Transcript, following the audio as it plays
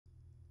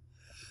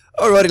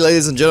Alrighty,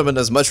 ladies and gentlemen,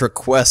 as much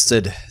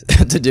requested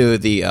to do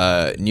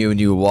the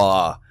new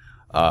WoW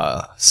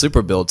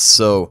super build.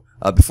 So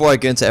before I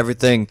get into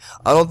everything,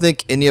 I don't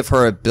think any of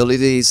her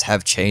abilities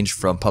have changed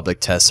from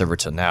public test server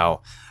to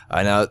now.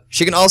 Now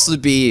she can also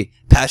be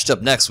patched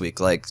up next week.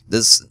 Like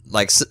this,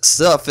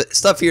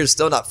 stuff here is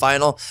still not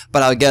final,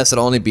 but I guess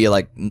it'll only be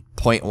like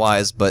point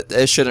wise, but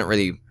it shouldn't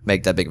really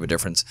make that big of a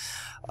difference.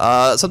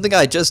 Something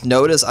I just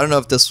noticed, I don't know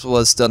if this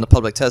was still in the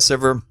public test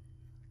server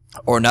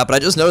or not, but I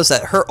just noticed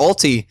that her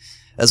ulti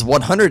is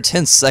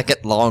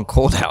 110-second long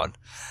cooldown.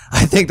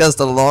 I think that's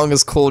the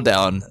longest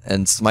cooldown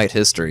in Smite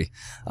history.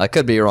 I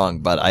could be wrong,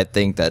 but I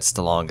think that's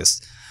the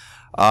longest.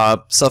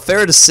 So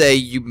fair to say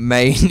you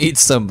may need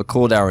some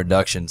cooldown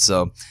reduction.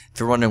 So if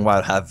you're wondering why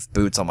I have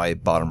boots on my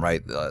bottom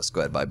right, let's go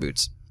ahead and buy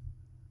boots.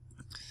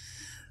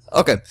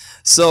 Okay,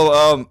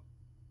 so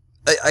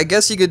I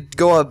guess you could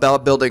go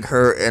about building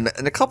her in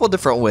a couple of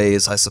different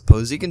ways. I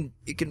suppose you can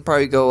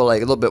probably go like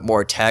a little bit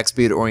more attack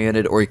speed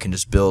oriented, or you can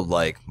just build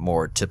like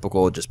more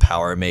typical just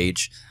power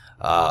mage.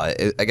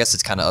 I guess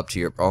it's kind of up to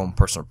your own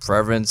personal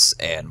preference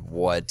and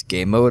what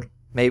game mode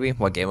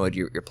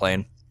you're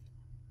playing.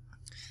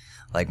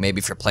 Like maybe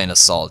if you're playing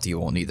assault, you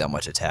won't need that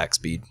much attack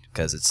speed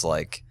because it's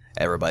like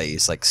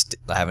everybody's like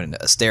having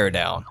a stare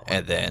down,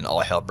 and then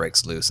all hell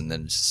breaks loose, and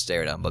then just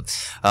stare down. But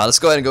let's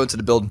go ahead and go into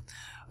the build.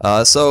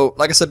 So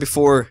like I said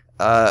before,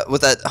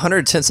 with that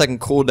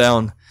 110-second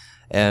cooldown,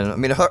 and I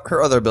mean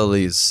her other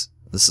abilities.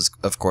 This is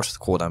of course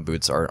with cooldown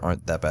boots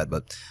aren't that bad,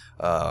 but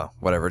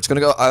whatever. It's gonna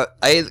go. I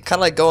kind of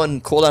like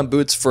going cooldown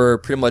boots for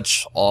pretty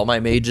much all my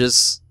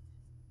mages.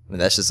 I mean,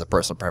 that's just a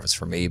personal preference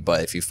for me,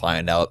 but if you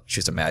find out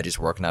choose a mage is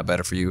working out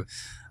better for you,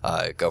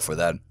 go for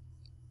that.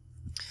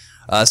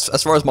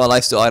 As far as my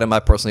lifesteal item, I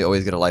personally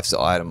always get a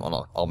lifesteal item on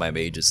all my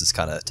mages. It's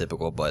kind of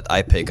typical, but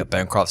I pick up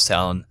Bancroft's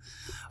Talon.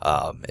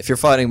 If you're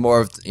fighting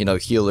more of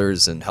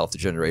healers and health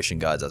regeneration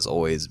guys, as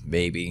always,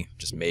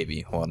 just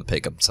maybe want to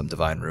pick up some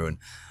Divine Ruin.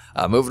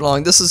 Moving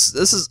along, this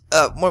is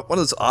one of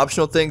those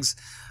optional things.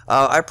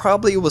 I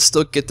probably will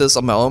still get this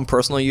on my own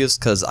personal use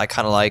because I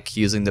kind of like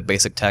using the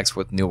basic attacks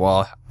with new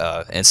wall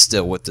and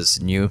still with this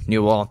new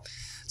wall.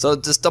 So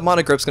this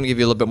demonic grip's gonna give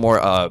you a little bit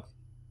more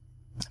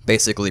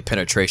basically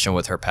penetration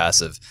with her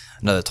passive,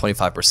 another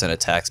 25%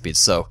 attack speed.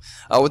 So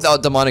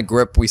without demonic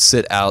grip, we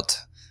set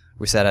at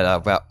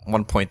about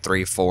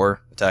 1.34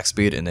 attack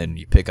speed, and then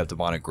you pick up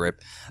demonic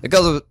grip. It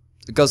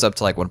goes up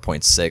to like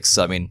 1.6.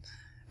 So I mean,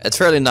 it's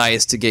fairly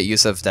nice to get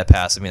use of that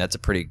passive. I mean, that's a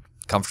pretty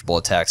comfortable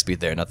attack speed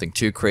there, nothing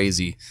too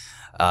crazy,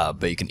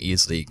 but you can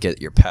easily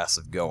get your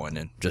passive going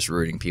and just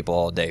rooting people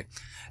all day.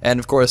 And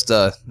of course,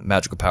 the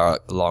magical power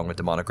along with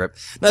demonic grip.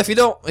 Now, if you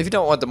don't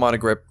want demonic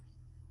grip,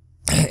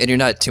 and you're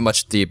not too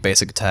much the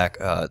basic attack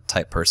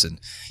type person,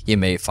 you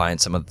may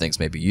find some of the things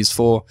may be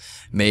useful.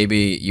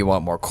 Maybe you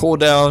want more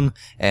cooldown,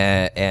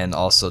 and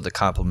also to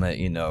complement,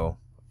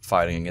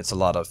 fighting against a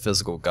lot of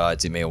physical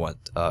gods, you may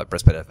want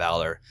Breastplate of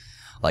Valor.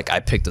 Like,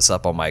 I picked this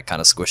up on my kind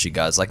of squishy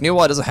guys. Like, New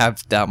doesn't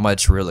have that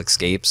much real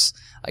escapes.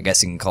 I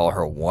guess you can call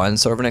her one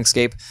sort of an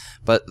escape.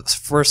 But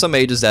for some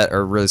mages that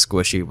are really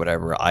squishy,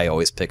 whatever, I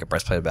always pick a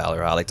Breastplate of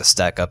Valor. I like to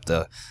stack up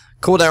the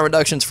cooldown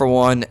reductions for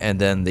one, and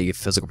then the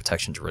physical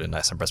protection is really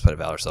nice on Breastplate of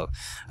Valor. So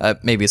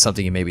maybe it's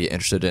something you may be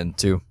interested in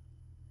too.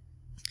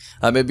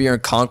 Maybe you're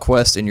in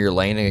Conquest and you're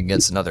laning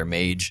against another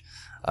mage.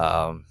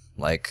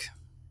 Like,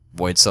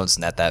 Voidstone's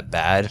not that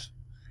bad.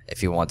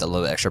 If you want a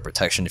little extra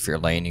protection, if you're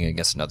laning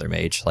against another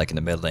mage, like in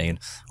the mid lane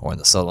or in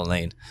the solo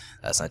lane,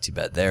 that's not too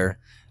bad there.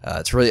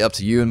 It's really up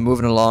to you. And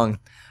moving along,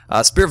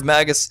 Spear of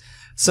Magus,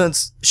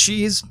 since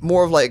she's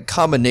more of like a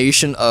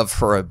combination of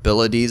her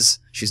abilities,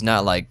 she's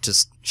not like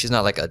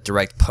a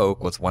direct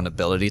poke with one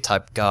ability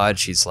type god.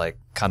 She's like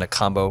kind of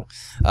combo.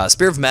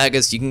 Spear of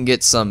Magus, you can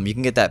get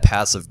that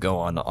passive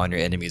going on your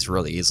enemies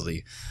really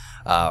easily.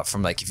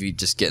 From like if you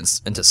just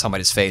get into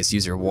somebody's face,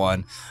 use your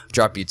 1,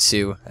 drop you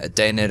 2,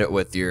 detonate it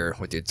with your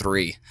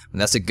 3, and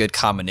that's a good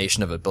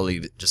combination of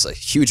ability, just a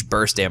huge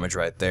burst damage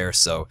right there.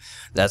 So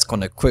that's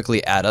going to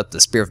quickly add up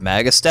the Spear of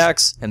Magus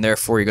stacks, and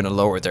therefore you're going to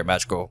lower their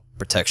magical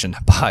protection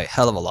by a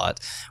hell of a lot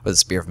with the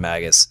Spear of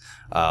Magus.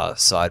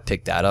 So I'd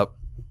pick that up.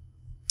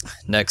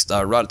 Next,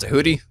 Rod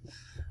Tahuti,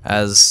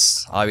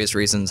 as obvious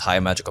reasons, high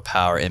magical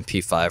power,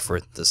 MP5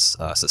 for this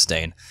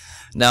sustain.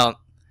 Now,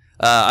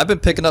 I've been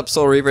picking up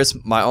Soul Reaver. It's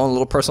my own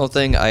little personal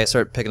thing. I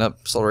started picking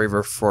up Soul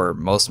Reaver for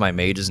most of my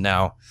mages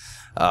now.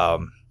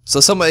 So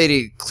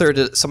somebody cleared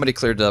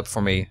it up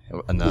for me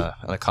in the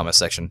comment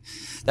section.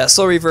 That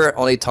Soul Reaver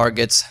only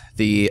targets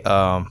the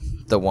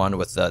one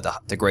with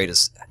the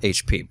greatest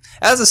HP.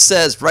 As it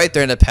says right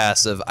there in the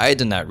passive, I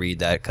did not read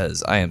that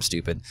because I am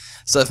stupid.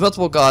 So if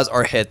multiple gods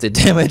are hit, the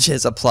damage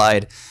is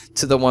applied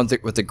to the one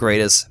with the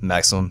greatest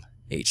maximum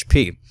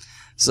HP.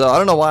 So I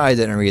don't know why I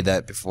didn't read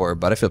that before,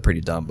 but I feel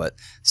pretty dumb. But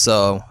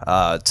so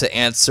to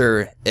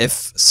answer, if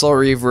Soul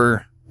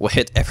Reaver will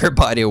hit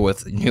everybody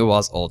with New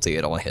Wall's ulti,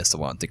 it only hits the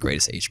one with the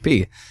greatest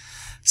HP.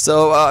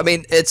 So I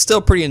mean, it's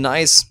still pretty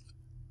nice.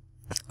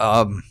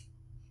 I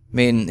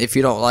mean, if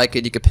you don't like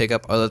it, you could pick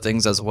up other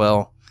things as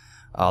well.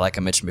 Like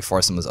I mentioned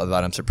before, some of those other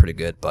items are pretty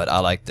good, but I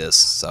like this.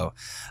 So,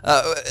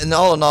 and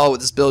all in all,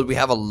 with this build, we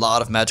have a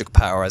lot of magical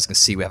power. As you can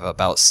see, we have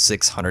about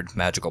 600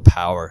 magical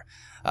power.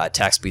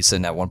 Attack speed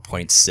sitting at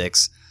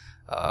 1.6.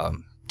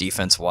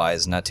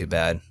 Defense-wise, not too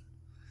bad.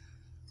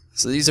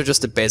 So these are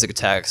just the basic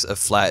attacks. A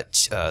flat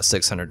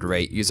 600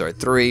 rate. Use our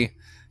 3.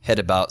 Hit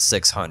about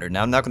 600.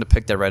 Now I'm not going to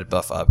pick that red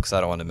buff up because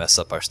I don't want to mess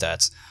up our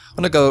stats. I'm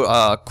going to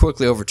go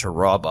quickly over to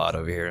Robot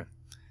over here.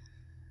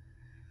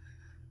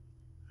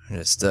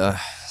 Just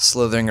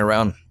slithering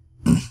around.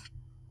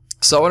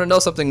 So I want to know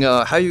something.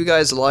 How you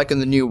guys liking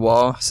the new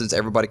wall? Since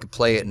everybody can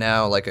play it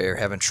now, like, are you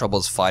having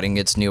troubles fighting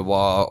its new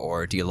wall,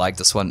 or do you like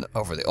this one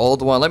over the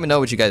old one? Let me know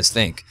what you guys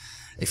think.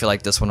 If you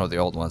like this one or the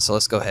old one. So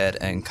let's go ahead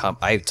and come.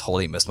 I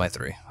totally missed my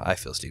 3. I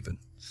feel stupid.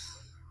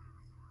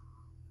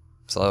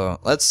 So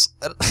let's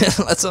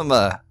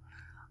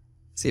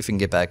see if we can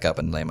get back up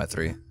and lay my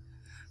 3.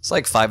 It's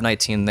like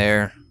 519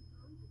 there.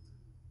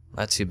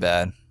 Not too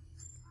bad.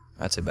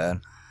 Not too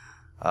bad.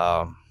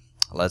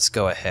 Let's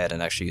go ahead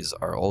and actually use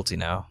our ulti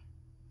now.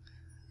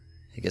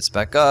 He gets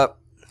back up.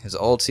 His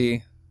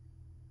ulti.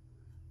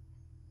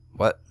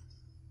 What?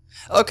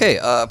 Okay,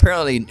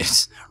 apparently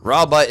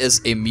Robot is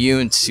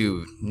immune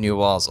to New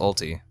Wall's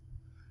ulti.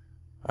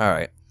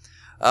 Alright.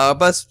 But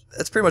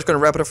that's pretty much going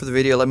to wrap it up for the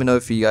video. Let me know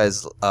if you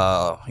guys,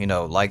 you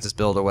know, like this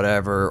build or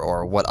whatever,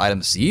 or what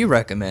items you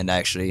recommend,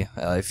 actually.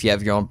 If you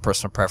have your own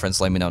personal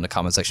preference, let me know in the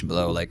comment section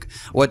below. Like,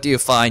 what do you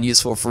find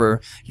useful for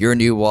your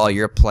new wall,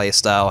 your play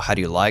style? How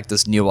do you like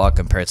this new wall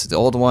compared to the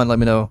old one? Let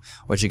me know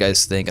what you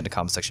guys think in the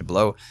comment section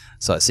below.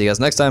 So I'll see you guys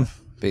next time.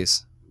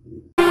 Peace.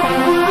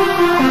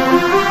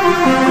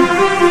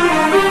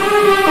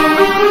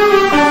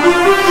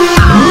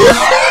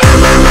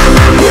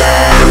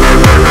 Yeah.